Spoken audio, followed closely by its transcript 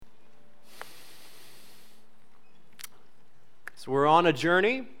So we're on a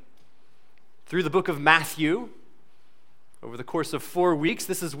journey through the book of Matthew over the course of 4 weeks.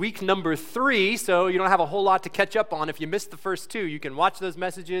 This is week number 3, so you don't have a whole lot to catch up on. If you missed the first 2, you can watch those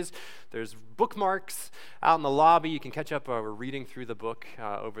messages. There's bookmarks out in the lobby. You can catch up. We're reading through the book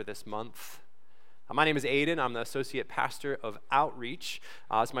over this month. My name is Aiden. I'm the associate pastor of Outreach.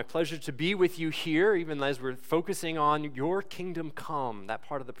 It's my pleasure to be with you here, even as we're focusing on your kingdom come, that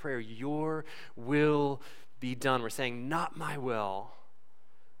part of the prayer, your will be done. We're saying, not my will,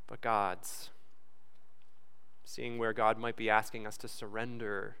 but God's. Seeing where God might be asking us to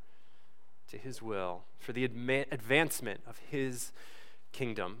surrender to his will for the advancement of his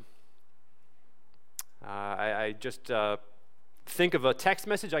kingdom. I just think of a text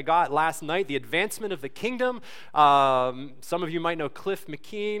message I got last night, the advancement of the kingdom. Some of you might know Cliff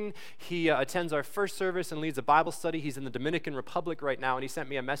McKean. He attends our first service and leads a Bible study. He's in the Dominican Republic right now, and he sent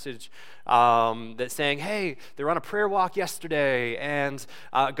me a message that's saying, hey, they were on a prayer walk yesterday, and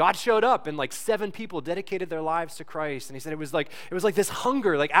God showed up, and like 7 people dedicated their lives to Christ. And he said it was like this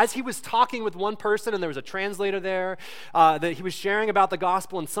hunger, like as he was talking with one person, and there was a translator there, that he was sharing about the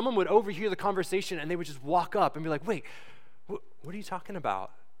gospel, and someone would overhear the conversation, and they would just walk up and be like, wait, what are you talking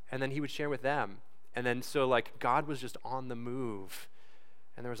about? And then he would share with them. And then so like God was just on the move,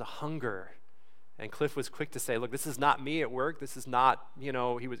 and there was a hunger. And Cliff was quick to say, look, this is not me at work. This is not, he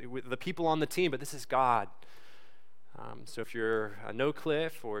was the people on the team, but this is God. So if you're know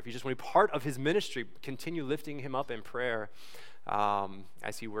Cliff, or if you just want to be part of his ministry, continue lifting him up in prayer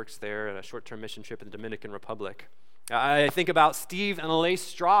as he works there at a short-term mission trip in the Dominican Republic. I think about Steve and Elise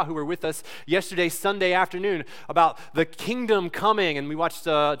Straw, who were with us yesterday, Sunday afternoon, about the kingdom coming, and we watched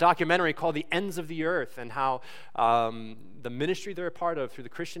a documentary called The Ends of the Earth, and how the ministry they're a part of through the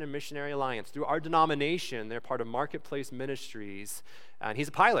Christian and Missionary Alliance, through our denomination, they're part of Marketplace Ministries, and he's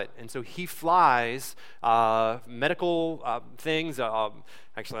a pilot, and so he flies medical things,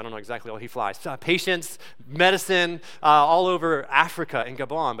 actually I don't know exactly all he flies, patients, medicine, all over Africa and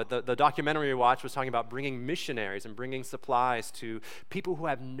Gabon, but the documentary we watched was talking about bringing missionaries and bringing supplies to people who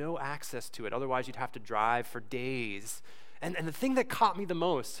have no access to it, otherwise you'd have to drive for days. And the thing that caught me the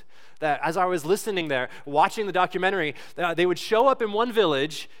most, that as I was listening there, watching the documentary, they would show up in one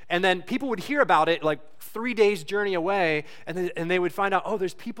village, and then people would hear about it like 3 days' journey away, and they would find out, oh,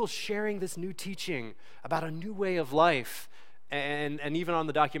 there's people sharing this new teaching about a new way of life. And even on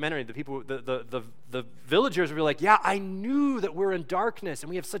the documentary, the people, the villagers were like, yeah, I knew that we're in darkness, and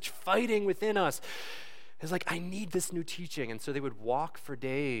we have such fighting within us. It's like, I need this new teaching. And so they would walk for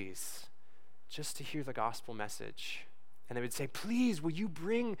days just to hear the gospel message. And they would say, please, will you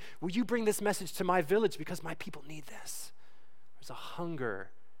bring this message to my village because my people need this? There's a hunger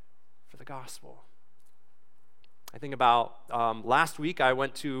for the gospel. I think about last week, I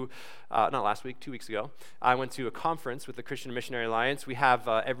went to, 2 weeks ago, I went to a conference with the Christian Missionary Alliance. We have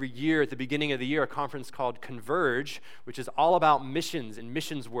every year at the beginning of the year a conference called Converge, which is all about missions and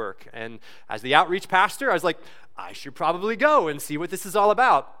missions work. And as the outreach pastor, I was like, I should probably go and see what this is all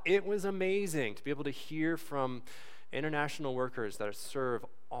about. It was amazing to be able to hear from international workers that serve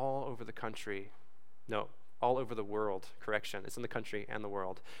all over the country. No, all over the world. Correction, it's in the country and the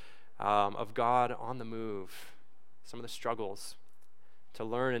world. Of God on the move. Some of the struggles to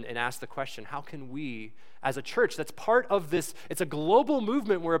learn and ask the question, how can we, as a church that's part of this, it's a global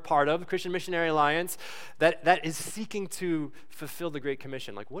movement we're a part of, the Christian Missionary Alliance, that is seeking to fulfill the Great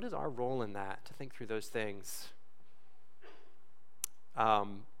Commission. Like, what is our role in that? To think through those things.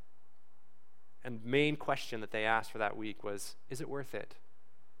 And the main question that they asked for that week was, is it worth it?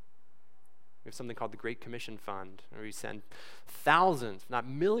 We have something called the Great Commission Fund, where we send thousands, if not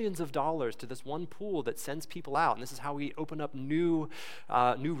millions of dollars to this one pool that sends people out. And this is how we open up new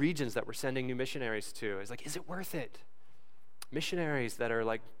regions that we're sending new missionaries to. It's like, is it worth it? Missionaries that are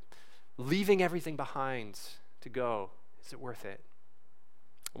like leaving everything behind to go. Is it worth it?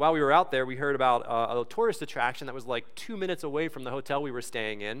 While we were out there, we heard about a tourist attraction that was like 2 minutes away from the hotel we were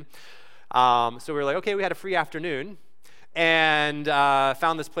staying in. So we were like, okay, we had a free afternoon. And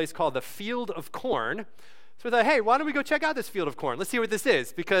found this place called the Field of Corn. So we thought, hey, why don't we go check out this Field of Corn? Let's see what this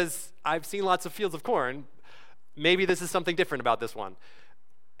is, because I've seen lots of fields of corn. Maybe this is something different about this one.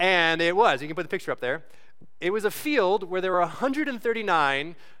 And it was. You can put the picture up there. It was a field where there were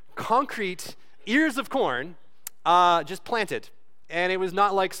 139 concrete ears of corn just planted. And it was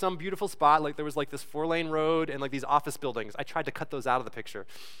not like some beautiful spot, like there was like this 4-lane road and like these office buildings. I tried to cut those out of the picture.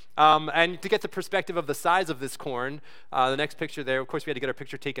 And to get the perspective of the size of this corn, the next picture there, of course we had to get our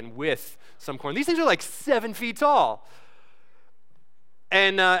picture taken with some corn. These things are like 7 feet tall.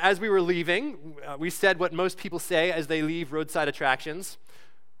 And as we were leaving, we said what most people say as they leave roadside attractions.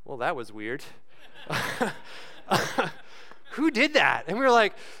 Well, that was weird. who did that? And we were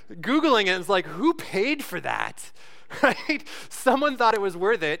like Googling it, and it's like, who paid for that? Right? Someone thought it was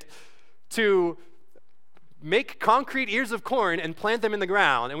worth it to make concrete ears of corn and plant them in the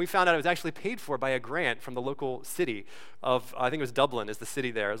ground, and we found out it was actually paid for by a grant from the local city of, I think it was Dublin is the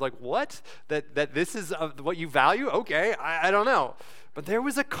city there. I was like, what? That this is what you value? Okay, I don't know. But there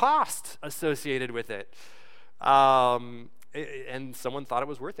was a cost associated with it. And someone thought it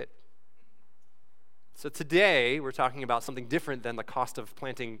was worth it. So today, we're talking about something different than the cost of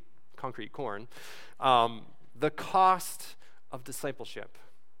planting concrete corn. The cost of discipleship,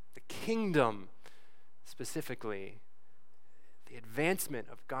 the kingdom specifically, the advancement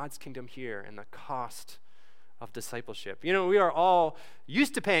of God's kingdom here and the cost of discipleship. You know, we are all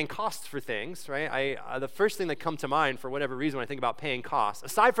used to paying costs for things, right? The first thing that come to mind for whatever reason when I think about paying costs,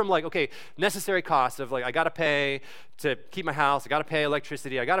 aside from like, okay, necessary costs of like, I got to pay to keep my house, I got to pay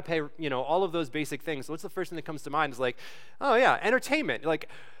electricity, I got to pay, you know, all of those basic things. So what's the first thing that comes to mind is like, oh yeah, entertainment. Like,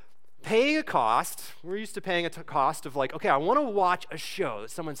 paying a cost, we're used to paying a cost of like, okay, I want to watch a show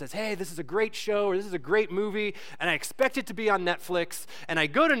that someone says, hey, this is a great show or this is a great movie, and I expect it to be on Netflix, and I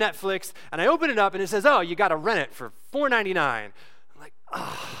go to Netflix, and I open it up, and it says, oh, you got to rent it for $4.99. I'm like,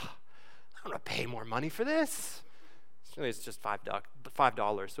 I don't want to pay more money for this. It's just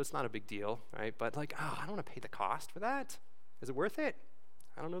 $5, so it's not a big deal, right? But like, I don't want to pay the cost for that. Is it worth it?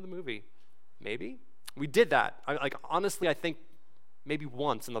 I don't know the movie. Maybe. We did that. Honestly, I think maybe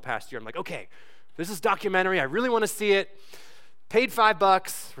once in the past year, I'm like, okay, this is documentary. I really want to see it. Paid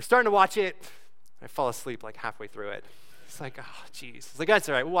 $5. We're starting to watch it. I fall asleep like halfway through it. It's like, oh, geez. It's like, that's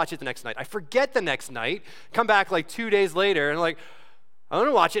all right. We'll watch it the next night. I forget the next night. Come back like 2 days later, and like, I want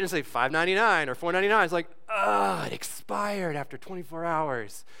to watch it, and say $5.99 or $4.99. It's like, it expired after 24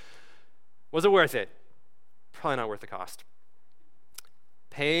 hours. Was it worth it? Probably not worth the cost.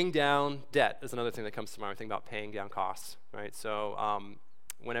 Paying down debt is another thing that comes to mind when I think about paying down costs, right? So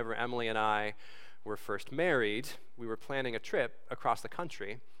whenever Emily and I were first married, we were planning a trip across the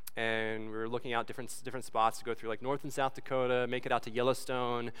country, and we were looking out different spots to go through like North and South Dakota, make it out to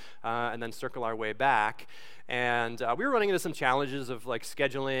Yellowstone, and then circle our way back. And we were running into some challenges of like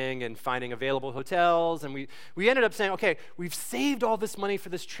scheduling and finding available hotels, and we ended up saying, okay, we've saved all this money for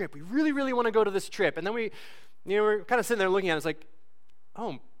this trip. We really, really want to go to this trip. And then we're kind of sitting there looking at it, it's like,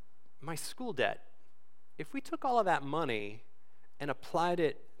 oh, my school debt. If we took all of that money and applied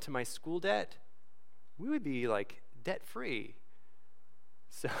it to my school debt, we would be like debt-free.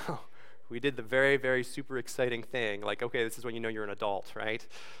 So we did the very, very super exciting thing. Like, okay, this is when you know you're an adult, right?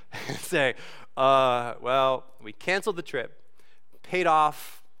 Say, well, we canceled the trip, paid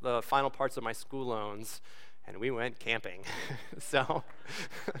off the final parts of my school loans, and we went camping. So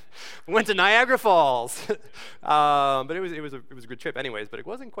we went to Niagara Falls. But it was a good trip anyways, but it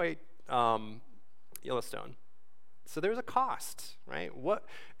wasn't quite Yellowstone. So there was a cost, right?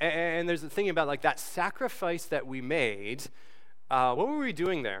 And there's the thing about like that sacrifice that we made. What were we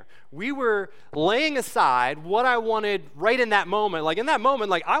doing there? We were laying aside what I wanted right in that moment. Like in that moment,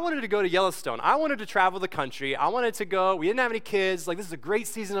 like I wanted to go to Yellowstone. I wanted to travel the country. I wanted to go. We didn't have any kids. Like this is a great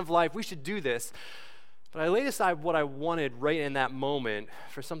season of life. We should do this. But I laid aside what I wanted right in that moment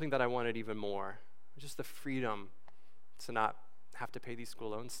for something that I wanted even more, just the freedom to not have to pay these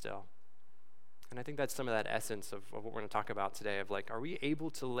school loans still. And I think that's some of that essence of what we're going to talk about today, of like, are we able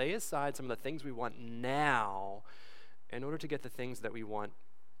to lay aside some of the things we want now in order to get the things that we want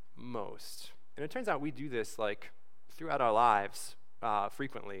most? And it turns out we do this like throughout our lives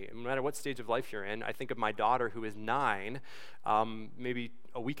frequently. No matter what stage of life you're in, I think of my daughter who is 9, maybe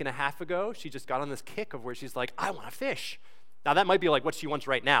a week and a half ago, she just got on this kick of where she's like, I want to fish. Now that might be like what she wants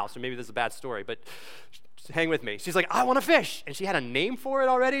right now, so maybe this is a bad story, but hang with me. She's like, I want to fish. And she had a name for it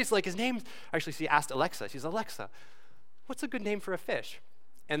already. It's like his name, actually she asked Alexa, she's Alexa, what's a good name for a fish?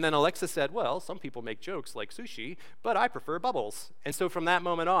 And then Alexa said, well, some people make jokes like sushi, but I prefer Bubbles. And so from that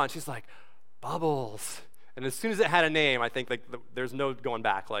moment on, she's like, Bubbles. And as soon as it had a name, I think like there's no going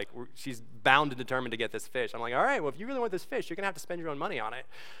back. Like she's bound and determined to get this fish. I'm like, all right, well, if you really want this fish, you're going to have to spend your own money on it.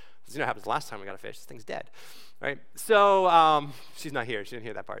 Because you know what happens last time we got a fish? This thing's dead, right? So she's not here. She didn't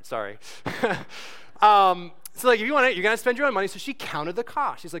hear that part. Sorry. So like if you want it, you're going to spend your own money. So she counted the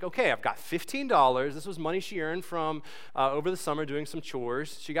cost. She's like, okay, I've got $15. This was money she earned from over the summer doing some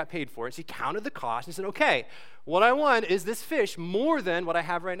chores. She got paid for it. She counted the cost and said, okay, what I want is this fish more than what I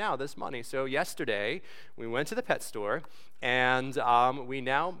have right now, this money. So yesterday, we went to the pet store, and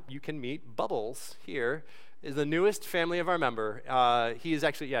you can meet Bubbles here, is the newest family of our member. He is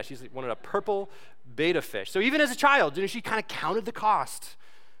actually, she's wanted a purple betta fish. So even as a child, she kind of counted the cost.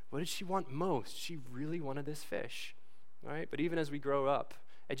 What did she want most? She really wanted this fish, right? But even as we grow up,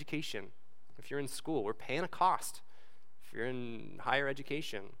 education, if you're in school, we're paying a cost. If you're in higher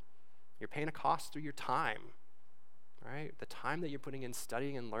education, you're paying a cost through your time, right? The time that you're putting in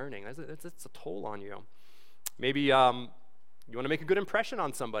studying and learning, that's a toll on you. Maybe you want to make a good impression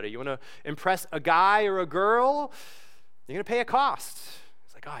on somebody. You want to impress a guy or a girl, you're going to pay a cost.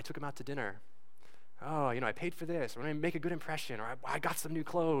 It's like, oh, I took him out to dinner. Oh, I paid for this. I want to make a good impression, or I got some new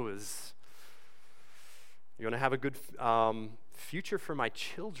clothes. You want to have a good future for my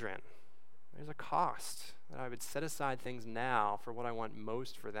children. There's a cost that I would set aside things now for what I want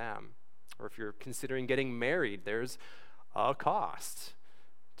most for them. Or if you're considering getting married, there's a cost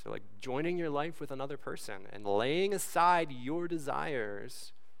to like joining your life with another person and laying aside your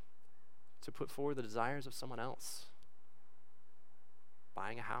desires to put forward the desires of someone else.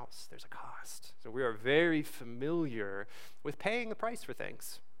 Buying a house, there's a cost. So we are very familiar with paying the price for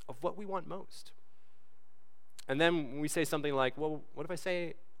things of what we want most. And then we say something like, well, what if I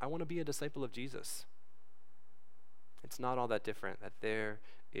say I want to be a disciple of Jesus? It's not all that different, that there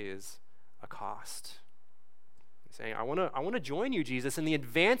is a cost. Saying, I want to join you, Jesus, in the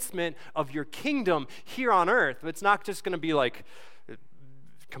advancement of your kingdom here on earth. But it's not just going to be like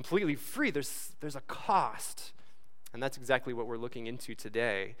completely free. There's a cost. And that's exactly what we're looking into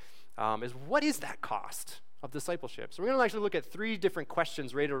today, is what is that cost of discipleship? So we're going to actually look at 3 different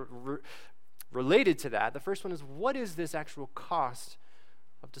questions related to that. The first one is, what is this actual cost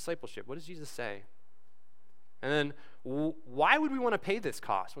of discipleship? What does Jesus say? And then, why would we want to pay this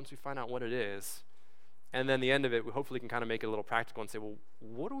cost once we find out what it is? And then the end of it, we hopefully can kind of make it a little practical and say, well,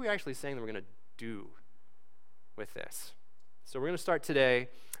 what are we actually saying that we're going to do with this? So we're going to start today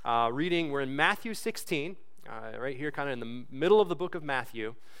reading. We're in Matthew 16. Right here, kind of in the middle of the book of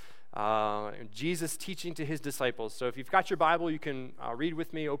Matthew, Jesus teaching to his disciples. So if you've got your Bible, you can read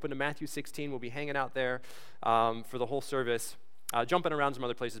with me, open to Matthew 16. We'll be hanging out there for the whole service, jumping around some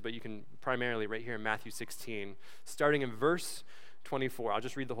other places, but you can primarily right here in Matthew 16, starting in verse 24. I'll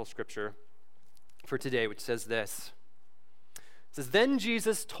just read the whole scripture for today, which says this. It says, "Then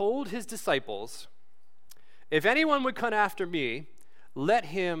Jesus told his disciples, 'If anyone would come after me, let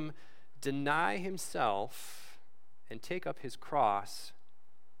him deny himself and take up his cross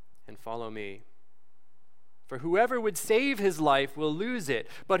and follow me. For whoever would save his life will lose it,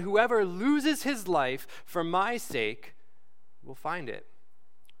 but whoever loses his life for my sake will find it.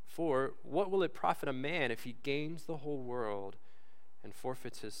 For what will it profit a man if he gains the whole world and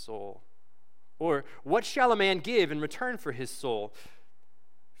forfeits his soul? Or what shall a man give in return for his soul?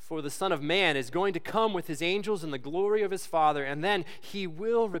 For the Son of Man is going to come with his angels in the glory of his Father, and then he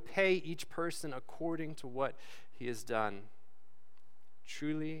will repay each person according to what he has done.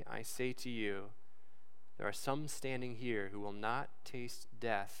 Truly, I say to you, there are some standing here who will not taste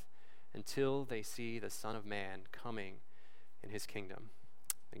death until they see the Son of Man coming in his kingdom.'"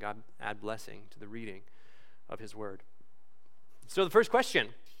 And God add blessing to the reading of his word. So the first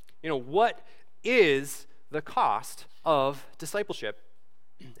question, what is the cost of discipleship?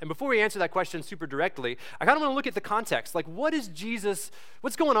 And before we answer that question super directly, I kind of want to look at the context. Like, what's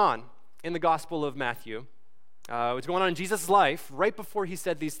going on in the Gospel of Matthew? What's going on in Jesus' life right before he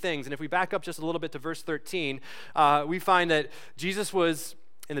said these things? And if we back up just a little bit to verse 13, we find that Jesus was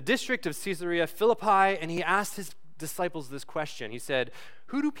in the district of Caesarea Philippi, and he asked his disciples this question. He said,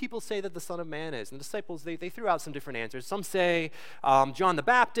 "Who do people say that the Son of Man is?" And the disciples, they threw out some different answers. Some say John the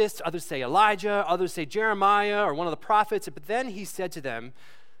Baptist, others say Elijah, others say Jeremiah or one of the prophets. But then he said to them,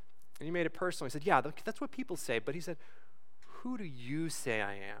 and he made it personal, he said, "Yeah, that's what people say." But he said, "Who do you say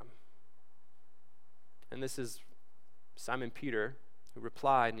I am?" And this is Simon Peter who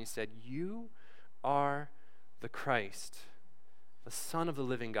replied, and he said, "You are the Christ, the Son of the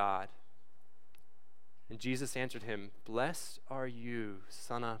living God." And Jesus answered him, "Blessed are you,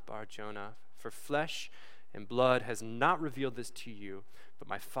 son of Bar-Jonah, for flesh and blood has not revealed this to you, but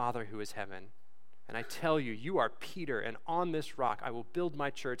my Father who is heaven. And I tell you, you are Peter, and on this rock I will build my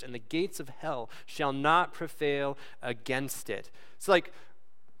church, and the gates of hell shall not prevail against it." So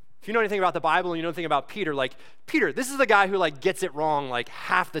if you know anything about the Bible and you know anything about Peter, Peter, this is the guy who gets it wrong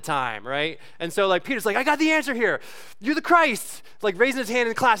half the time, right? And so Peter's "I got the answer here. You're the Christ." Raising his hand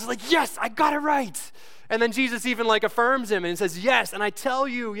in class, he's "Yes, I got it right." And then Jesus even affirms him and says, "Yes, and I tell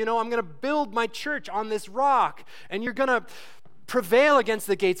you, I'm going to build my church on this rock, and you're going to prevail against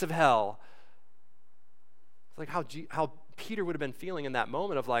the gates of hell." It's how Peter would have been feeling in that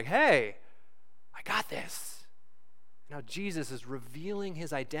moment of "Hey, I got this." Now Jesus is revealing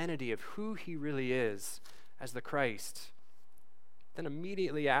his identity of who he really is as the Christ. Then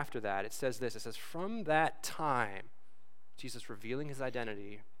immediately after that, it says this. It says, from that time, Jesus revealing his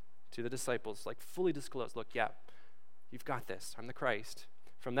identity to the disciples, fully disclosed. "Look, yeah, you've got this. I'm the Christ."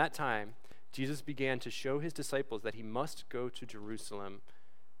 From that time, Jesus began to show his disciples that he must go to Jerusalem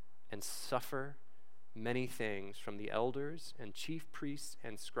and suffer many things from the elders and chief priests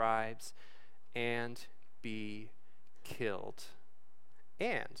and scribes and be killed.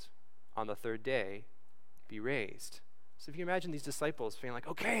 And on the third day, be raised. So if you imagine these disciples feeling like,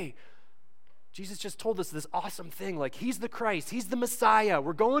 okay, Jesus just told us this awesome thing, like he's the Christ, he's the Messiah,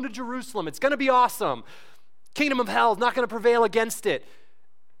 we're going to Jerusalem, it's going to be awesome. Kingdom of hell is not going to prevail against it.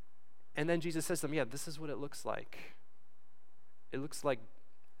 And then Jesus says to them, yeah, this is what it looks like. It looks like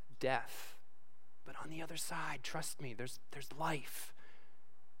death. But on the other side, trust me, there's life.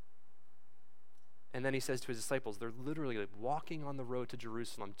 And then he says to his disciples, they're literally like walking on the road to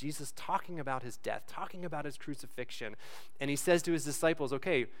Jerusalem. Jesus talking about his death, talking about his crucifixion. And he says to his disciples,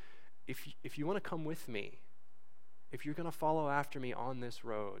 okay, if you want to come with me, if you're going to follow after me on this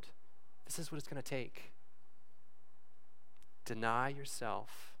road, this is what it's going to take. Deny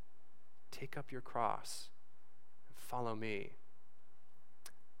yourself, take up your cross, and follow me.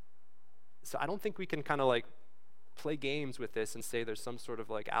 So I don't think we can kind of like play games with this and say there's some sort of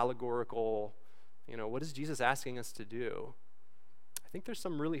like allegorical, what is Jesus asking us to do? I think there's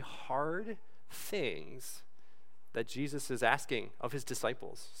some really hard things that Jesus is asking of his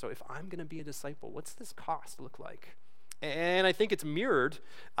disciples. So if I'm going to be a disciple, what's this cost look like? And I think it's mirrored.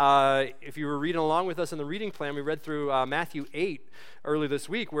 If you were reading along with us in the reading plan, we read through Matthew 8 early this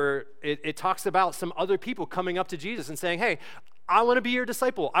week, where it talks about some other people coming up to Jesus and saying, hey, I want to be your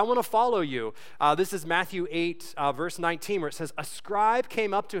disciple. I want to follow you. This is Matthew 8, verse 19, where it says, a scribe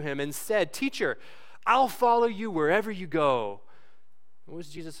came up to him and said, teacher, I'll follow you wherever you go. What was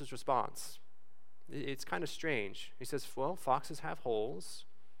Jesus' response? It's kind of strange. He says, well, foxes have holes.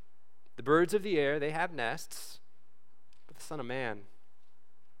 The birds of the air, they have nests. But the Son of Man,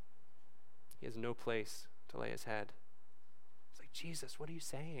 he has no place to lay his head. It's like, Jesus, what are you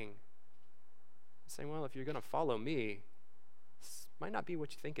saying? He's saying, well, if you're going to follow me, this might not be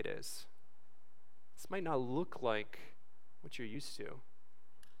what you think it is. This might not look like what you're used to.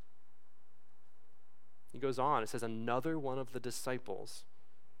 He goes on, it says, another one of the disciples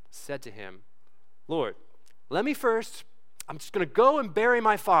said to him, Lord, let me first, I'm just going to go and bury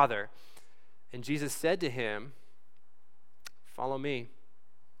my father. And Jesus said to him, follow me.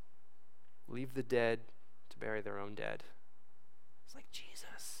 Leave the dead to bury their own dead. It's like,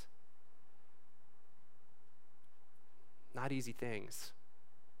 Jesus. Not easy things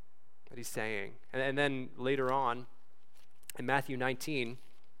that he's saying. And then later on, in Matthew 19,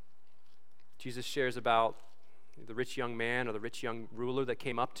 Jesus shares about the rich young man or the rich young ruler that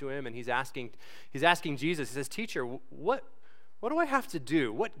came up to him, and he's asking Jesus, he says, teacher, what do I have to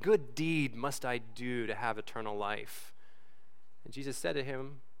do? What good deed must I do to have eternal life? And Jesus said to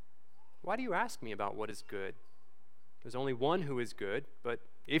him, why do you ask me about what is good? There's only one who is good, but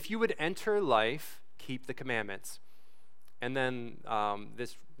if you would enter life, keep the commandments. And then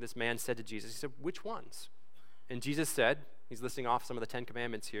this man said to Jesus, he said, which ones? And Jesus said, he's listing off some of the 10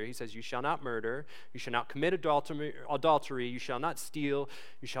 commandments here. He says, you shall not murder, you shall not commit adultery, you shall not steal,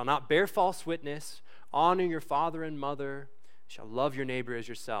 you shall not bear false witness, honor your father and mother, you shall love your neighbor as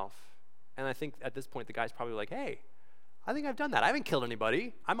yourself. And I think at this point the guy's probably like, hey, I think I've done that. I haven't killed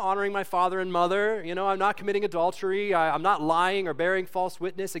anybody. I'm honoring my father and mother. I'm not committing adultery. I'm not lying or bearing false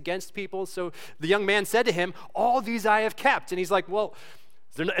witness against people. So the young man said to him, all these I have kept. And he's like, well,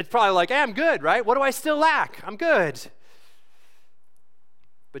 it's probably like, hey, I'm good, right? What do I still lack? I'm good.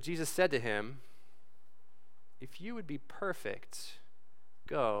 But Jesus said to him, if you would be perfect,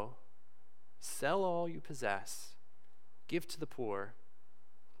 go, sell all you possess, give to the poor,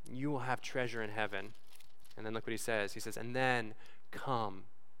 you will have treasure in heaven. And then look what he says. He says, and then come,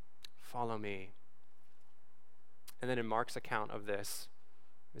 follow me. And then in Mark's account of this,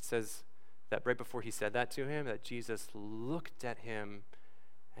 it says that right before he said that to him, that Jesus looked at him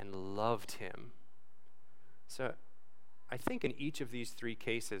and loved him. So I think in each of these three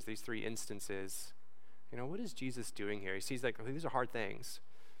cases, these three instances, what is Jesus doing here? He sees like, oh, these are hard things.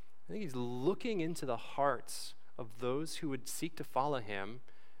 I think he's looking into the hearts of those who would seek to follow him.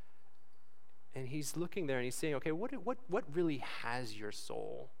 And he's looking there and he's saying, okay, what really has your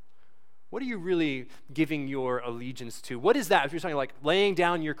soul? What are you really giving your allegiance to? What is that? If you're talking like laying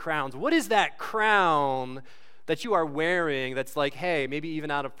down your crowns, what is that crown that you are wearing that's like, hey, maybe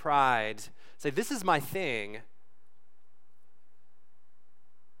even out of pride, say, this is my thing. And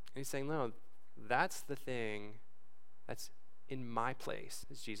he's saying, no, that's the thing that's in my place,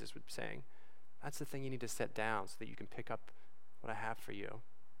 as Jesus would be saying. That's the thing you need to set down so that you can pick up what I have for you.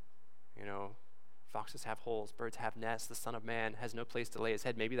 Foxes have holes, birds have nests, the Son of Man has no place to lay his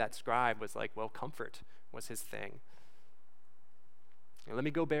head. Maybe that scribe was like, well, comfort was his thing. Let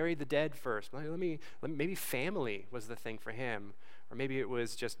me go bury the dead first. Maybe family was the thing for him. Or maybe it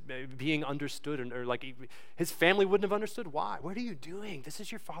was just being understood, or like his family wouldn't have understood why. What are you doing? This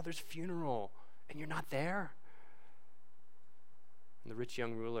is your father's funeral, and you're not there. And the rich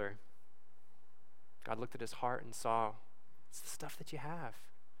young ruler, God looked at his heart and saw, it's the stuff that you have.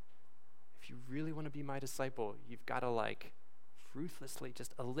 If you really want to be my disciple, you've got to ruthlessly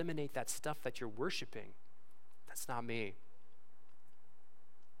just eliminate that stuff that you're worshiping. That's not me.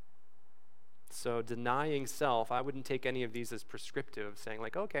 So denying self, I wouldn't take any of these as prescriptive, saying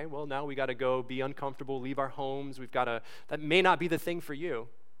okay, well, now we got to go be uncomfortable, leave our homes. That may not be the thing for you.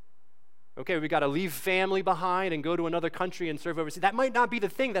 Okay, we got to leave family behind and go to another country and serve overseas. That might not be the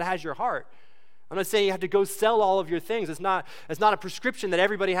thing that has your heart. I'm not saying you have to go sell all of your things. It's not a prescription that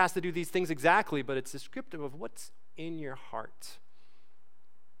everybody has to do these things exactly, but it's descriptive of what's in your heart.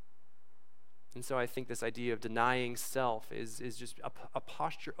 And so I think this idea of denying self is just a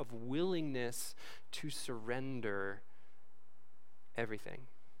posture of willingness to surrender everything.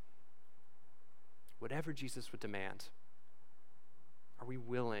 Whatever Jesus would demand, are we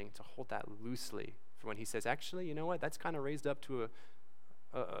willing to hold that loosely for when he says, actually, you know what, that's kind of raised up to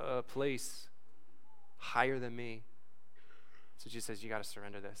a place higher than me. So Jesus says, you got to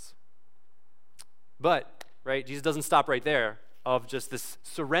surrender this. But, right, Jesus doesn't stop right there. Of just this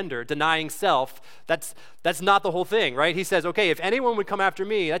surrender, denying self, that's not the whole thing, right? He says, okay, if anyone would come after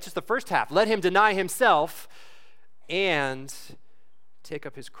me, that's just the first half. Let him deny himself and take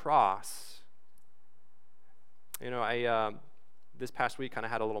up his cross. I this past week kind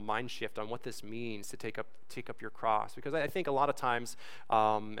of had a little mind shift on what this means to take up your cross, because I think a lot of times,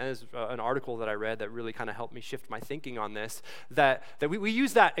 and there's an article that I read that really kind of helped me shift my thinking on this, that we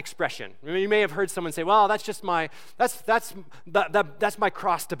use that expression. I mean, you may have heard someone say, well, that's just that's my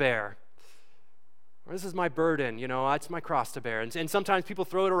cross to bear. Or this is my burden, that's my cross to bear. And sometimes people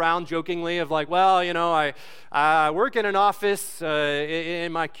throw it around jokingly of well, I work in an office,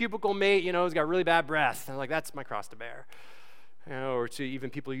 and my cubicle mate, has got really bad breath. And that's my cross to bear. Or to even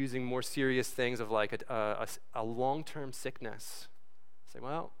people using more serious things of a long-term sickness. Say,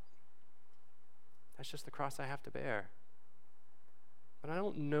 well, that's just the cross I have to bear. But I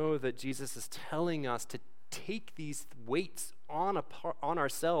don't know that Jesus is telling us to take these weights on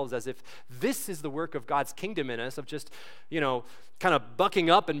ourselves as if this is the work of God's kingdom in us, of just, kind of bucking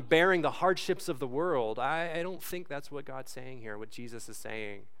up and bearing the hardships of the world. I don't think that's what God's saying here, what Jesus is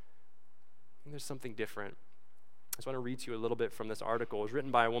saying. I think there's something different. I just want to read to you a little bit from this article. It was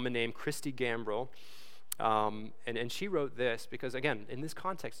written by a woman named Christy Gambrill, and she wrote this because, again, in this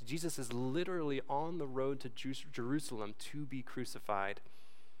context, Jesus is literally on the road to Jerusalem to be crucified.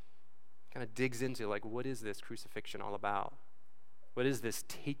 Kind of digs into, what is this crucifixion all about? What is this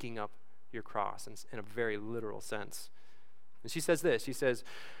taking up your cross in a very literal sense? And she says this. She says,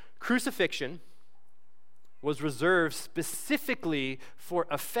 crucifixion was reserved specifically for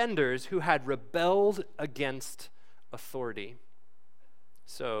offenders who had rebelled against authority.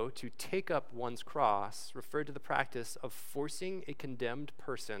 So, to take up one's cross referred to the practice of forcing a condemned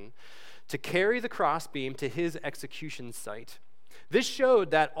person to carry the crossbeam to his execution site. This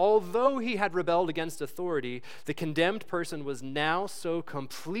showed that although he had rebelled against authority, the condemned person was now so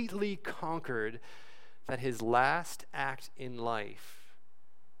completely conquered that his last act in life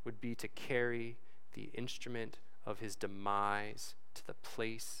would be to carry the instrument of his demise to the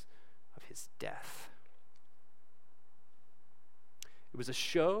place of his death. It was a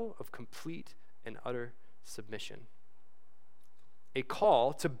show of complete and utter submission. A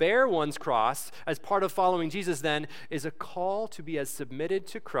call to bear one's cross as part of following Jesus, then, is a call to be as submitted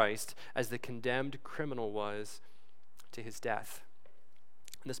to Christ as the condemned criminal was to his death.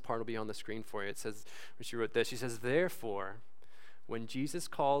 And this part will be on the screen for you. It says, when she wrote this, she says, therefore, when Jesus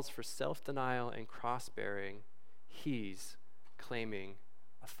calls for self-denial and cross-bearing, he's claiming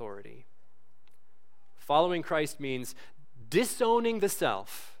authority. Following Christ means disowning the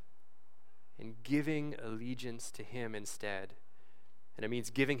self and giving allegiance to him instead. And it means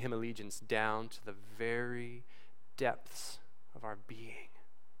giving him allegiance down to the very depths of our being.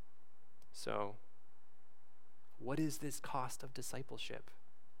 So, what is this cost of discipleship?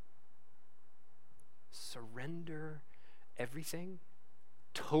 Surrender everything?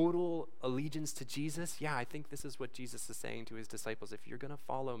 Total allegiance to Jesus? Yeah, I think this is what Jesus is saying to his disciples. If you're going to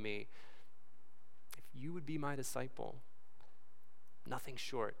follow me, if you would be my disciple, nothing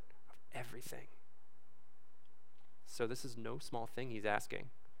short of everything. So this is no small thing he's asking.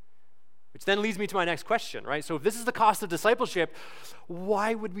 Which then leads me to my next question, right? So if this is the cost of discipleship,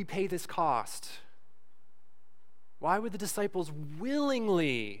 why would we pay this cost? Why would the disciples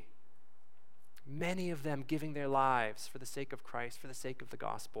willingly many of them giving their lives for the sake of Christ, for the sake of the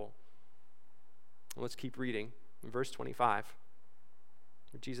gospel. Let's keep reading. In verse 25,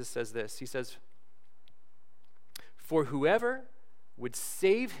 Jesus says this. He says, "For whoever would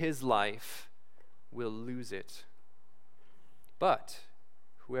save his life will lose it. But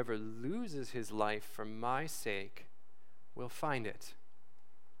whoever loses his life for my sake will find it."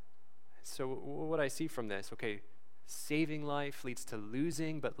 So what I see from this, okay, saving life leads to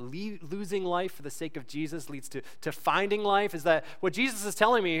losing, but losing life for the sake of Jesus leads to finding life. Is that what Jesus is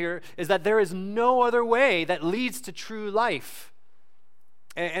telling me here is that there is no other way that leads to true life.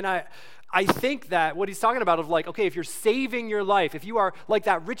 And I think that what he's talking about of like, okay, if you're saving your life, if you are like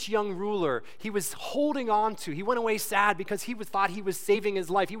that rich young ruler, he was holding on to, he went away sad because thought he was saving his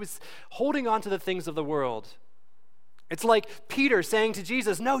life. He was holding on to the things of the world. It's like Peter saying to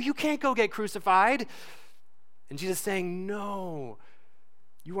Jesus, "No, you can't go get crucified." And Jesus saying, "No,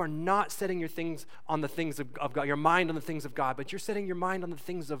 you are not setting your things on the things of God, your mind on the things of God, but you're setting your mind on the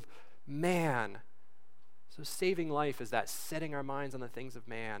things of man." So saving life is that setting our minds on the things of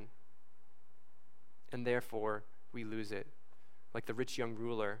man. And therefore, we lose it. Like the rich young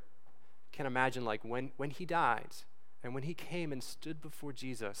ruler. Can't imagine like when he died and when he came and stood before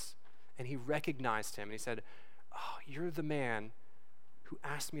Jesus and he recognized him and he said, "Oh, you're the man who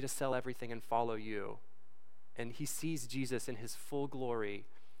asked me to sell everything and follow you." And he sees Jesus in his full glory.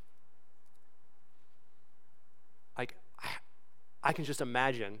 Like, I can just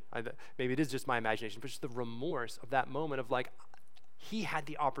imagine, maybe it is just my imagination, but just the remorse of that moment of like, he had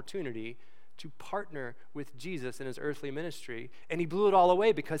the opportunity to partner with Jesus in his earthly ministry, and he blew it all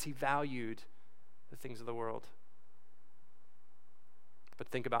away because he valued the things of the world. But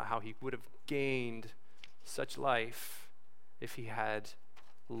think about how he would have gained such life if he had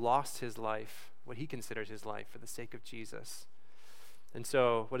lost his life, what he considered his life, for the sake of Jesus. And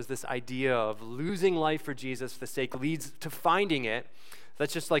so what is this idea of losing life for Jesus for the sake leads to finding it?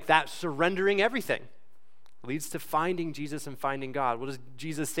 That's just like that surrendering everything. Leads to finding Jesus and finding God. What does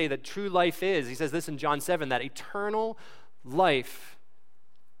Jesus say that true life is? He says this in John 7, that eternal life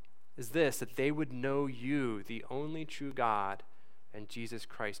is this, that they would know you, the only true God, and Jesus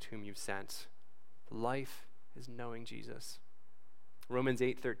Christ whom you've sent. Life is knowing Jesus. Romans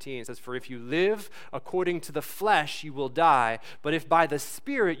 8:13 says, "For if you live according to the flesh, you will die. But if by the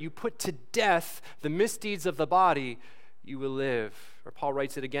Spirit you put to death the misdeeds of the body, you will live." Or Paul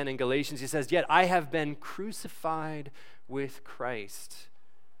writes it again in Galatians. He says, "Yet I have been crucified with Christ.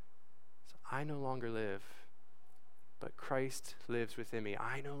 So I no longer live, but Christ lives within me."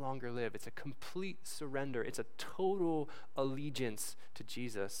 I no longer live. It's a complete surrender. It's a total allegiance to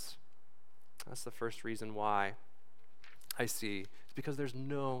Jesus. That's the first reason why I see. It's because there's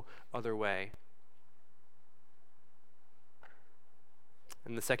no other way.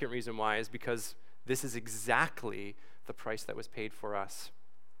 And the second reason why is because this is exactly the price that was paid for us.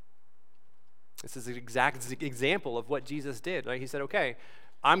 This is an exact example of what Jesus did. Right? He said, "Okay,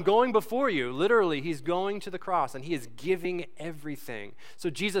 I'm going before you." Literally, he's going to the cross and he is giving everything. So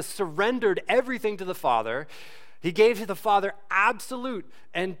Jesus surrendered everything to the Father. He gave to the Father absolute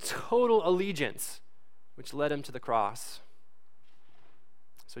and total allegiance, which led him to the cross.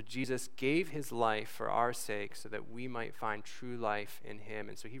 So Jesus gave his life for our sake so that we might find true life in him.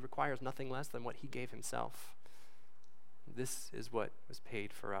 And so he requires nothing less than what he gave himself. This is what was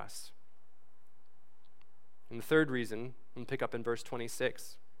paid for us. And the third reason, we'll pick up in verse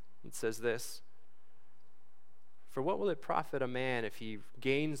 26. It says this, "For what will it profit a man if he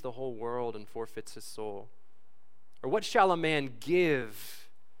gains the whole world and forfeits his soul? Or what shall a man give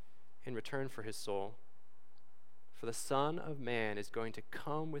in return for his soul? For the Son of Man is going to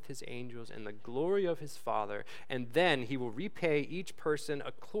come with his angels in the glory of his Father, and then he will repay each person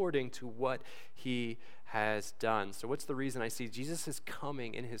according to what he has done." So what's the reason I see Jesus is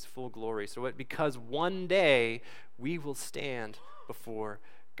coming in his full glory? So because one day we will stand before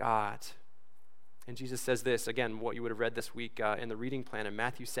God. And Jesus says this, again, what you would have read this week in the reading plan in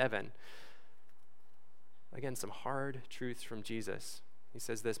Matthew 7. Again, some hard truths from Jesus. He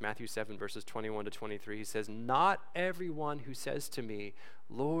says this, Matthew 7, verses 21 to 23. He says, "Not everyone who says to me,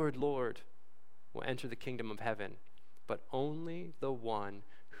 'Lord, Lord,' will enter the kingdom of heaven, but only the one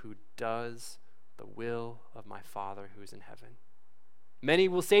who does the will of my Father who is in heaven. Many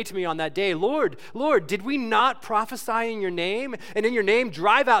will say to me on that day, 'Lord, Lord, did we not prophesy in your name, and in your name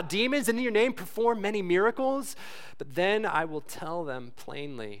drive out demons, and in your name perform many miracles?' But then I will tell them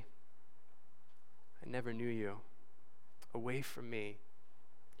plainly, 'I never knew you. Away from me,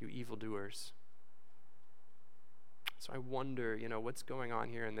 you evildoers.'" So I wonder, what's going on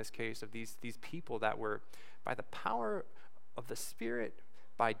here in this case of these people that were, by the power of the Spirit,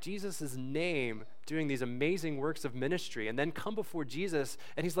 by Jesus' name doing these amazing works of ministry and then come before Jesus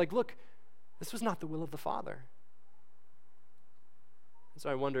and he's like, look, this was not the will of the Father.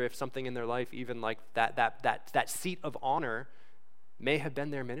 So I wonder if something in their life, even like that seat of honor, may have been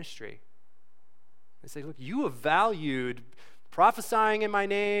their ministry. They say, look, you have valued prophesying in my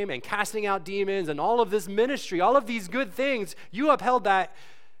name and casting out demons and all of this ministry, all of these good things. You upheld that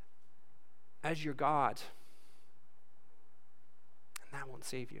as your God. And that won't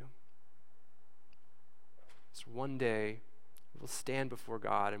save you. So one day, we'll stand before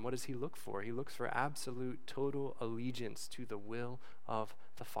God, and what does he look for? He looks for absolute, total allegiance to the will of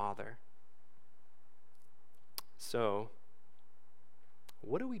the Father. So,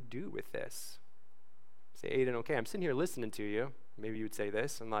 what do we do with this? Say, Aiden, okay, I'm sitting here listening to you. Maybe you would say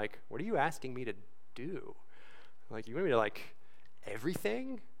this, and like, what are you asking me to do? Like, you want me to like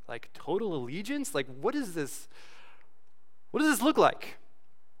everything? Like total allegiance? Like, what is this? What does this look like?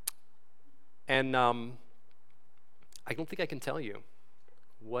 And I don't think I can tell you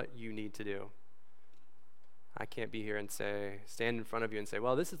what you need to do. I can't be here and stand in front of you and say,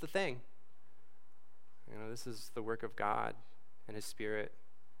 well, this is the thing. You know, this is the work of God and his Spirit.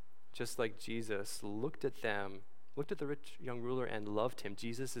 Just like Jesus looked at the rich young ruler and loved him.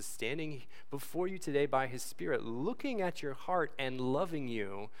 Jesus is standing before you today by his Spirit, looking at your heart and loving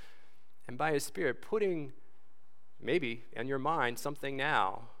you, and by his Spirit putting maybe in your mind something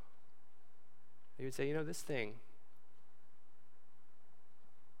now. He would say, you know, this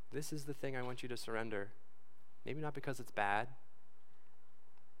is the thing I want you to surrender. Maybe not because it's bad.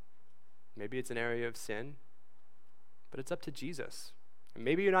 Maybe it's an area of sin, but it's up to Jesus. And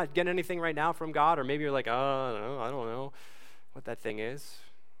maybe you're not getting anything right now from God, or maybe you're like, oh, I don't know what that thing is.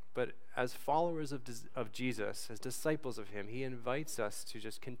 But as followers of Jesus, as disciples of him, he invites us to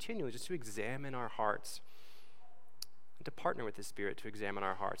just continually, just to examine our hearts, and to partner with his Spirit to examine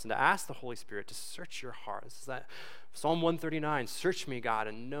our hearts, and to ask the Holy Spirit to search your heart. This is that Psalm 139, search me, God,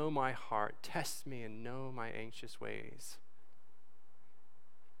 and know my heart. Test me and know my anxious ways.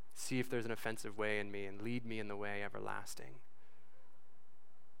 See if there's an offensive way in me, and lead me in the way everlasting.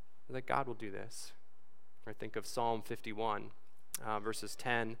 That God will do this. Or think of Psalm 51, verses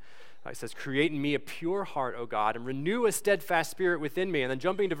 10. It says, create in me a pure heart, O God, and renew a steadfast spirit within me. And then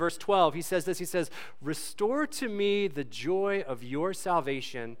jumping to verse 12, he says this, he says, restore to me the joy of your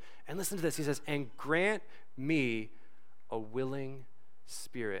salvation. And listen to this, he says, and grant me a willing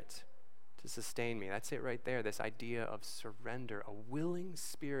spirit to sustain me. That's it right there, this idea of surrender, a willing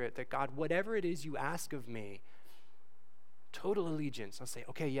spirit that God, whatever it is you ask of me, total allegiance. I'll say,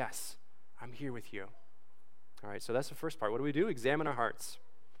 okay, yes, I'm here with you. All right, so that's the first part. What do we do? Examine our hearts.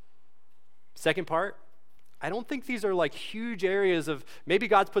 Second part, I don't think these are like huge areas of, maybe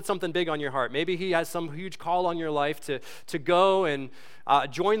God's put something big on your heart. Maybe he has some huge call on your life to go and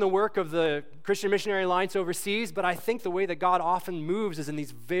join the work of the Christian Missionary Alliance overseas, but I think the way that God often moves is in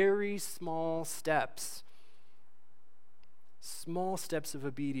these very small steps of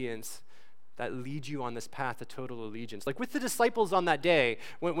obedience that lead you on this path to total allegiance. Like with the disciples on that day,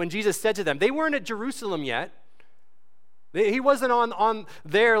 when Jesus said to them, they weren't at Jerusalem yet. He wasn't on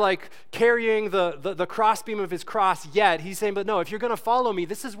there like carrying the crossbeam of his cross yet. He's saying, but no, if you're going to follow me,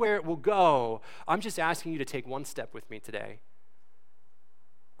 this is where it will go. I'm just asking you to take one step with me today.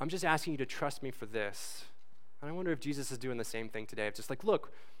 I'm just asking you to trust me for this. And I wonder if Jesus is doing the same thing today. It's just like,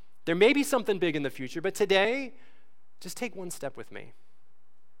 look, there may be something big in the future, but today, just take one step with me.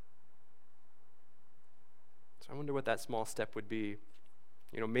 So I wonder what that small step would be.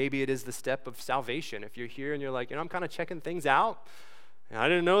 You know, maybe it is the step of salvation. If you're here and you're like, you know, I'm kind of checking things out, and I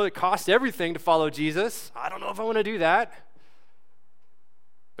didn't know it cost everything to follow Jesus. I don't know if I want to do that.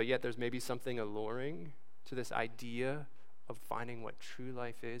 But yet there's maybe something alluring to this idea of finding what true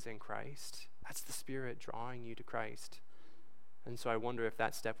life is in Christ. That's the Spirit drawing you to Christ. And so I wonder if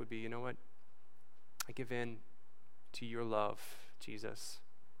that step would be, you know what? I give in to your love, Jesus.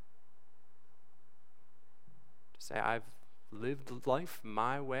 To say, I've lived life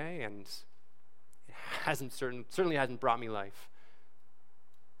my way, and it certainly hasn't brought me life.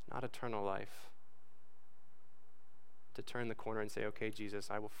 Not eternal life. To turn the corner and say, okay, Jesus,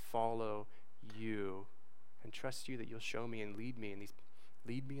 I will follow you and trust you that you'll show me and lead me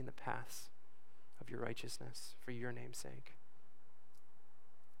in the paths of your righteousness for your name's sake.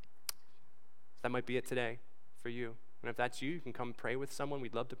 That might be it today for you. And if that's you can come pray with someone.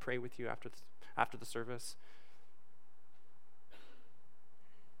 We'd love to pray with you after the service.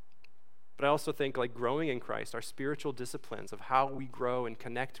 But I also think like growing in Christ, our spiritual disciplines of how we grow and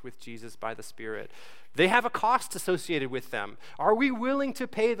connect with Jesus by the Spirit, they have a cost associated with them. Are we willing to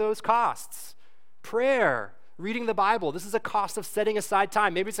pay those costs? Prayer, reading the Bible. This is a cost of setting aside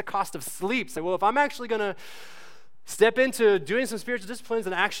time. Maybe it's a cost of sleep. Say, well, if I'm actually going to step into doing some spiritual disciplines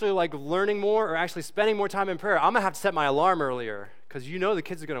and actually like learning more or actually spending more time in prayer, I'm going to have to set my alarm earlier because you know the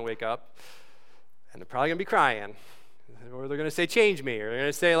kids are going to wake up and they're probably going to be crying. Or they're going to say, change me, or they're going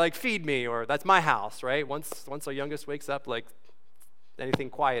to say, like, feed me, or that's my house, right? Once our youngest wakes up, like, anything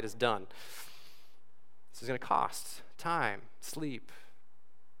quiet is done. This is going to cost time, sleep,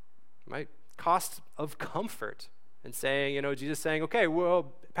 right? Cost of comfort. And saying, Jesus saying, okay,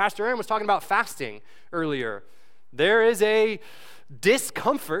 well, Pastor Aaron was talking about fasting earlier. There is a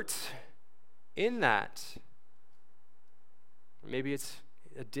discomfort in that. Maybe it's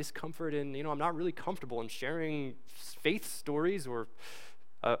a discomfort in, I'm not really comfortable in sharing faith stories or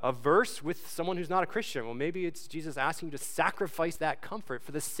a verse with someone who's not a Christian. Well, maybe it's Jesus asking you to sacrifice that comfort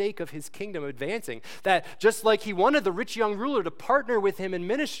for the sake of his kingdom advancing. That just like he wanted the rich young ruler to partner with him in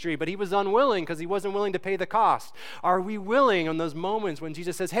ministry, but he was unwilling because he wasn't willing to pay the cost. Are we willing in those moments when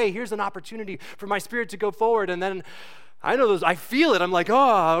Jesus says, hey, here's an opportunity for my spirit to go forward, and then I feel it. I'm like,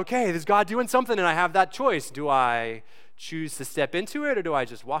 oh, okay, is God doing something? And I have that choice. Do I choose to step into it, or do I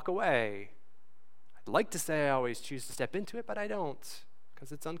just walk away? I'd like to say I always choose to step into it, but I don't,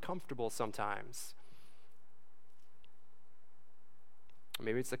 because it's uncomfortable sometimes. Or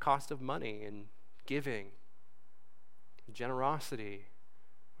maybe it's the cost of money and giving, generosity,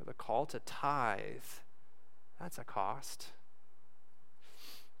 or the call to tithe. That's a cost.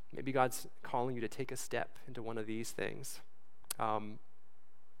 Maybe God's calling you to take a step into one of these things.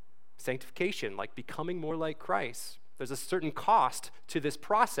 Sanctification, like becoming more like Christ. There's a certain cost to this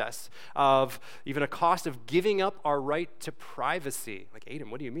process of even a cost of giving up our right to privacy. Like,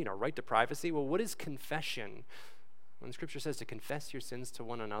 Aiden, what do you mean, our right to privacy? Well, what is confession? When the scripture says to confess your sins to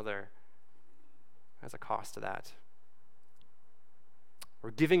one another, there's a cost to that.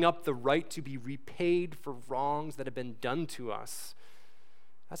 Or giving up the right to be repaid for wrongs that have been done to us.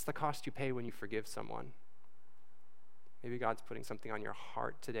 That's the cost you pay when you forgive someone. Maybe God's putting something on your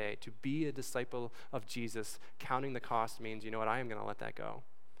heart today. To be a disciple of Jesus, counting the cost means, I am going to let that go.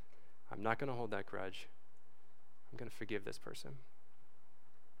 I'm not going to hold that grudge. I'm going to forgive this person.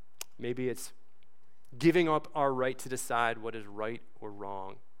 Maybe it's giving up our right to decide what is right or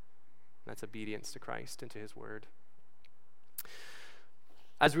wrong. That's obedience to Christ and to his word.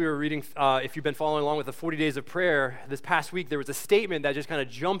 As we were reading, if you've been following along with the 40 days of prayer, this past week there was a statement that just kind of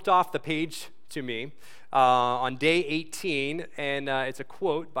jumped off the page to me on day 18, and it's a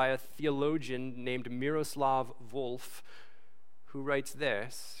quote by a theologian named Miroslav Volf, who writes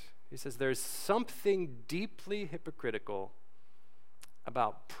this. He says, there's something deeply hypocritical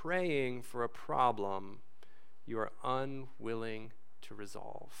about praying for a problem you are unwilling to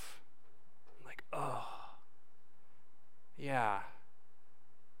resolve. I'm like, oh, yeah.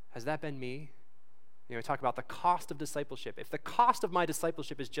 Has that been me? Talk about the cost of discipleship. If the cost of my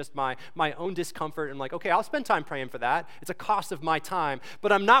discipleship is just my own discomfort, and like, okay, I'll spend time praying for that. It's a cost of my time,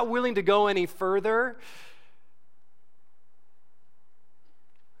 but I'm not willing to go any further.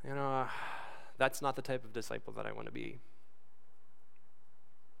 That's not the type of disciple that I want to be.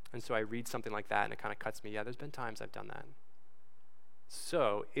 And so I read something like that, and it kind of cuts me. Yeah, there's been times I've done that.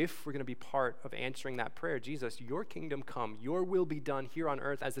 So if we're going to be part of answering that prayer, Jesus, your kingdom come, your will be done here on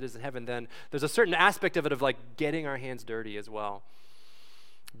earth as it is in heaven, then there's a certain aspect of it of like getting our hands dirty as well.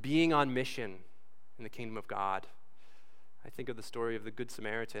 Being on mission in the kingdom of God. I think of the story of the Good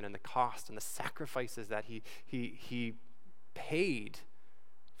Samaritan and the cost and the sacrifices that he paid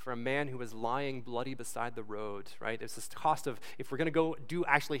for a man who was lying bloody beside the road, right? There's this cost of, if we're going to go do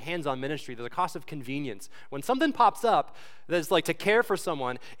actually hands-on ministry, there's a cost of convenience. When something pops up that's like to care for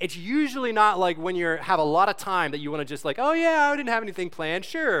someone, it's usually not like when you have a lot of time that you want to just like, oh yeah, I didn't have anything planned,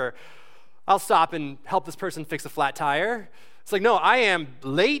 sure. I'll stop and help this person fix a flat tire. It's like, no, I am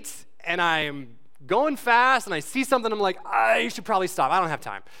late and I am going fast and I see something, I'm like, I should probably stop. I don't have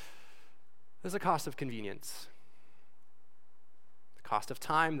time. There's a cost of convenience. Cost of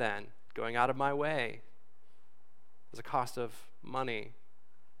time then, going out of my way. There's a cost of money,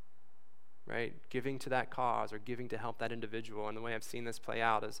 right? Giving to that cause or giving to help that individual. And the way I've seen this play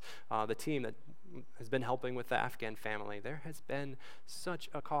out is the team that has been helping with the Afghan family. There has been such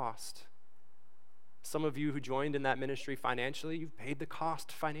a cost. Some of you who joined in that ministry financially, you've paid the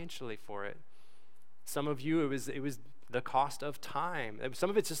cost financially for it. Some of you, it was the cost of time. Some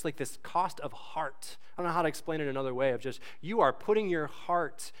of it's just like this cost of heart. I don't know how to explain it another way of just, you are putting your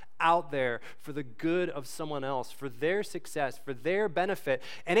heart out there for the good of someone else, for their success, for their benefit,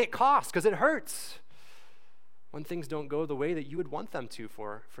 and it costs because it hurts when things don't go the way that you would want them to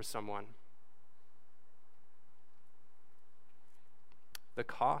for someone. The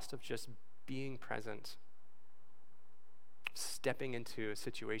cost of just being present. stepping into a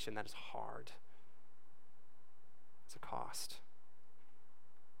situation that is hard. It's a cost.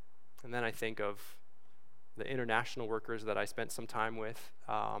 And then I think of the international workers that I spent some time with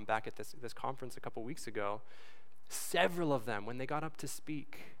back at this conference a couple weeks ago. Several of them, when they got up to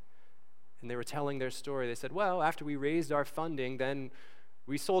speak and they were telling their story, they said, well, after we raised our funding, then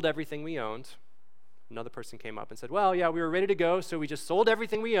we sold everything we owned. Another person came up and said, well, yeah, we were ready to go, so we just sold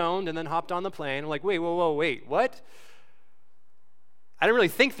everything we owned and then hopped on the plane. I'm like, wait, what? I didn't really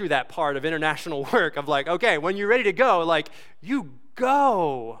think through that part of international work of like, okay, when you're ready to go, like, you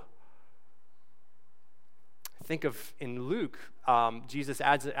go. Think of in Luke, Jesus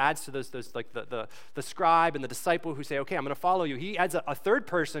adds to those like the scribe and the disciple who say, okay, I'm going to follow you. He adds a third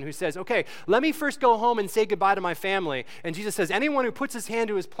person who says, okay, let me first go home and say goodbye to my family. And Jesus says, anyone who puts his hand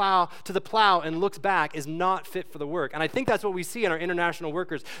to the plow and looks back is not fit for the work. And I think that's what we see in our international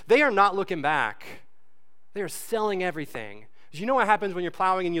workers. They are not looking back. They are selling everything. You know what happens when you're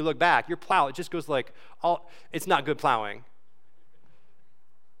plowing and you look back? Your plow, it just goes like, it's not good plowing.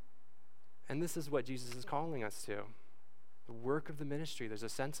 And this is what Jesus is calling us to. The work of the ministry. There's a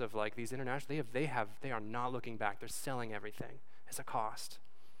sense of like these international, they are not looking back. They're selling everything. It's a cost.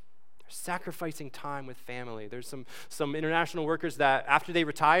 They're sacrificing time with family. There's some international workers that after they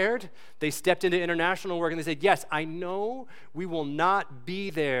retired, they stepped into international work and they said, yes, I know we will not be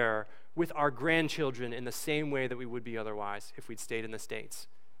there with our grandchildren in the same way that we would be otherwise if we'd stayed in the States.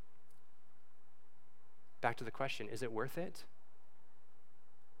 Back to the question, is it worth it?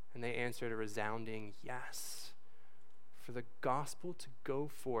 And they answered a resounding yes. For the gospel to go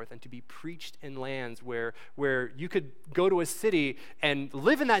forth and to be preached in lands where you could go to a city and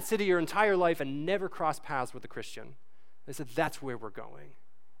live in that city your entire life and never cross paths with a Christian. They said, that's where we're going.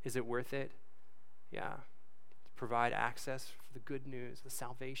 Is it worth it? Yeah. To provide access for the good news, the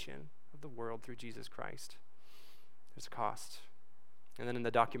salvation of the world through Jesus Christ. There's a cost. And then in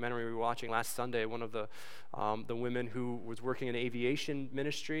the documentary we were watching last Sunday, one of the women who was working in aviation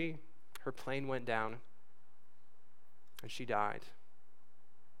ministry, her plane went down and she died.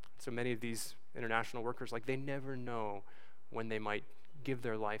 So many of these international workers, like they never know when they might give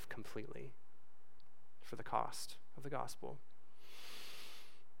their life completely for the cost of the gospel.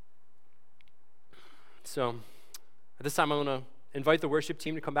 So at this time I want to invite the worship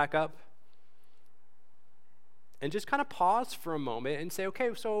team to come back up. And just kind of pause for a moment and say, okay,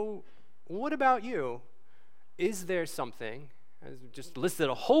 so what about you? Is there something? I've just listed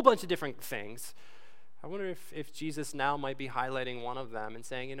a whole bunch of different things. I wonder if Jesus now might be highlighting one of them and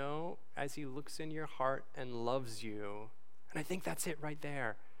saying, as he looks in your heart and loves you. And I think that's it right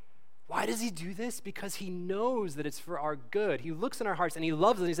there. Why does he do this? Because he knows that it's for our good. He looks in our hearts and he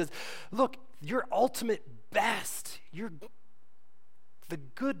loves us and he says, look, your ultimate best, the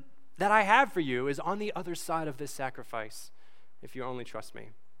good that I have for you is on the other side of this sacrifice, if you only trust me.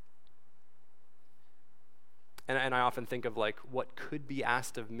 And I often think of like what could be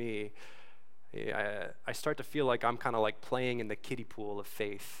asked of me. I start to feel like I'm kind of like playing in the kiddie pool of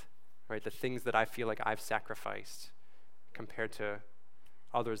faith, right? The things that I feel like I've sacrificed compared to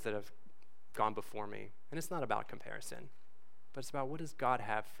others that have gone before me. And it's not about comparison, but it's about what does God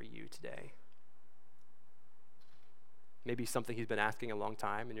have for you today? Maybe something he's been asking a long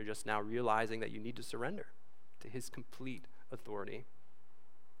time and you're just now realizing that you need to surrender to his complete authority.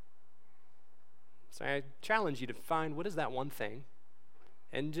 So I challenge you to find what is that one thing,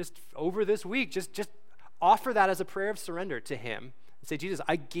 and just over this week, just offer that as a prayer of surrender to him. And say, Jesus,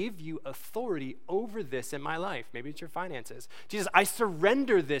 I give you authority over this in my life. Maybe it's your finances. Jesus, I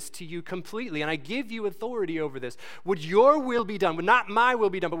surrender this to you completely, and I give you authority over this. Would your will be done? Would not my will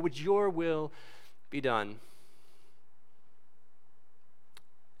be done, but would your will be done?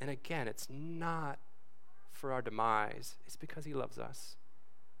 And again, it's not for our demise. It's because he loves us.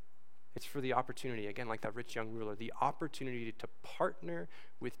 It's for the opportunity, again, like that rich young ruler, the opportunity to partner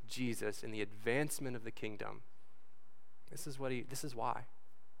with Jesus in the advancement of the kingdom. This is why. He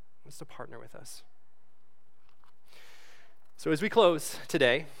wants to partner with us. So as we close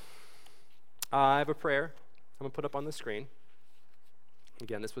today, I have a prayer I'm going to put up on the screen.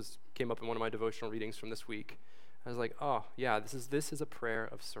 Again, this came up in one of my devotional readings from this week. I was like, oh, yeah, this is a prayer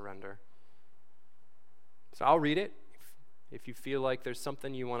of surrender. So I'll read it. If you feel like there's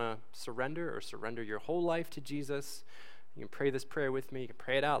something you want to surrender or surrender your whole life to Jesus, you can pray this prayer with me. You can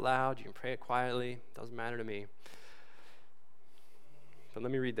pray it out loud. You can pray it quietly. It doesn't matter to me. But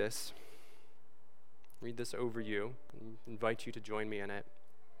let me read this. Read this over you and invite you to join me in it.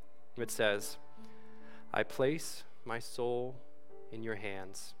 It says, I place my soul in your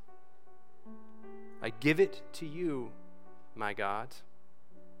hands. I give it to you, my God.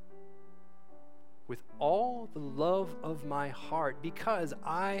 with all the love of my heart because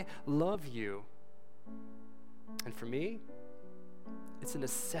I love you. And for me, it's a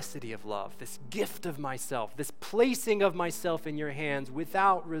necessity of love, this gift of myself, this placing of myself in your hands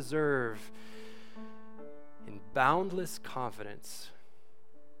without reserve, in boundless confidence,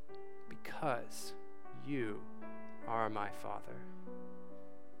 because you are my Father.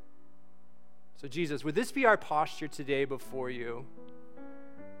 So Jesus, would this be our posture today before you?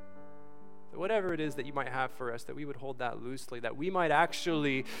 That whatever it is that you might have for us, that we would hold that loosely, that we might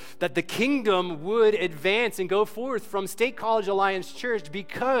actually, that the kingdom would advance and go forth from State College Alliance Church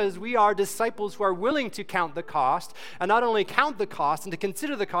because we are disciples who are willing to count the cost, and not only count the cost and to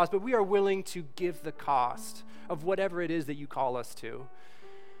consider the cost, but we are willing to give the cost of whatever it is that you call us to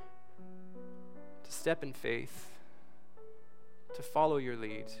step in faith, to follow your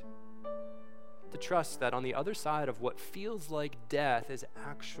lead, to trust that on the other side of what feels like death is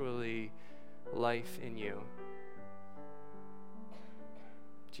actually life in you.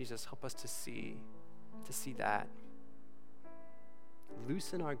 Jesus, help us to see that.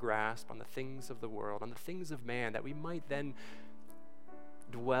 Loosen our grasp on the things of the world, on the things of man, that we might then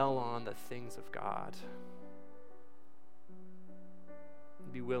dwell on the things of God.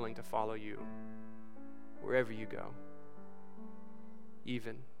 And be willing to follow you wherever you go,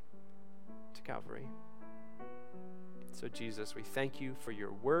 even to Calvary. So Jesus, we thank you for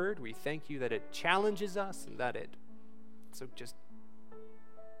your word. We thank you that it challenges us and that it so just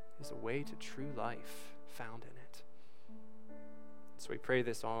is a way to true life found in it. So we pray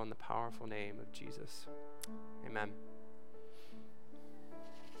this all in the powerful name of Jesus. Amen.